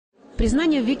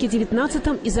Признание в веке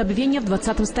XIX и забвение в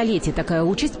 20 столетии. Такая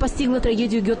участь постигла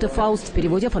трагедию Гёте «Фауст» в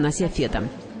переводе Афанасия Фета.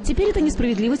 Теперь эта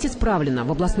несправедливость исправлена.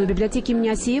 В областной библиотеке имени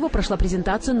Асеева прошла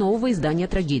презентация нового издания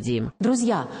трагедии.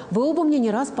 Друзья, вы оба мне не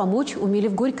раз помочь умели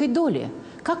в горькой доле.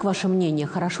 Как ваше мнение,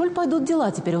 хорошо ли пойдут дела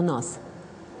теперь у нас?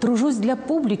 Тружусь для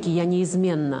публики я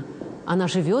неизменно. Она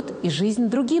живет и жизнь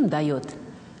другим дает.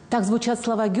 Так звучат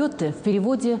слова Гёте в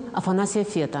переводе Афанасия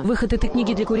Фета. Выход этой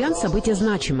книги для курян – событие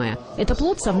значимое. Это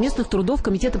плод совместных трудов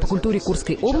Комитета по культуре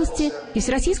Курской области и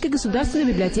Всероссийской государственной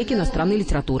библиотеки иностранной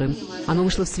литературы. Оно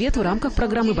вышло в свет в рамках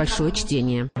программы «Большое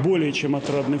чтение». Более чем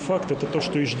отрадный факт – это то,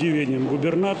 что иждивением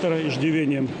губернатора,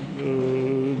 иждивением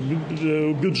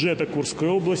бюджета Курской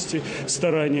области,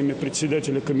 стараниями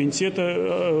председателя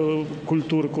Комитета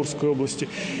культуры Курской области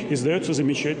издается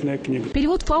замечательная книга.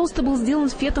 Перевод Фауста был сделан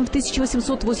Фетом в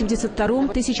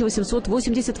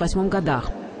 1882-1888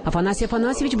 годах. Афанасий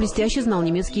Афанасьевич блестяще знал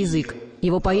немецкий язык.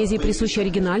 Его поэзии присуща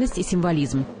оригинальность и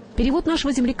символизм. Перевод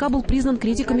нашего земляка был признан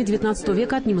критиками XIX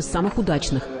века одним из самых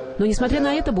удачных. Но, несмотря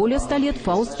на это, более 100 лет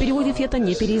Фауст в переводе Фета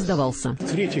не переиздавался.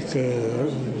 Критика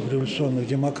революционных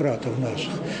демократов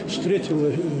наших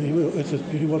встретила этот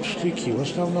перевод в штыки. В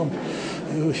основном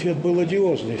Фет был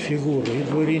одиозной фигурой. И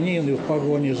дворянин, и в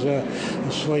погоне за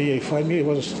своей фамилией,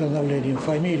 восстановлением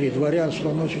фамилии, дворянства,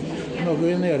 он очень много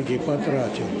энергии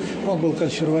потратил. Он был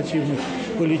консервативных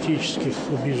политических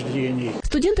убеждений.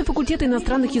 Студенты факультета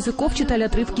иностранных языков читали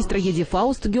отрывки из трагедии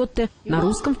Фауст Гёте на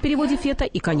русском в переводе Фета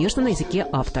и, конечно, на языке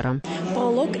автора.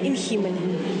 Пролог im Himmel.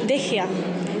 Der Herr,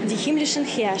 die himmlischen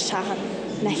Heerscharen.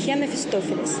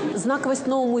 Знаковость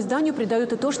новому изданию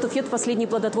придает и то, что Фет последние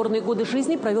плодотворные годы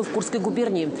жизни провел в Курской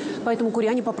губернии. Поэтому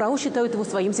куряне по праву считают его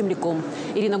своим земляком.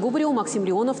 Ирина Губарева, Максим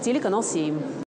Леонов, телеканал «Сейм».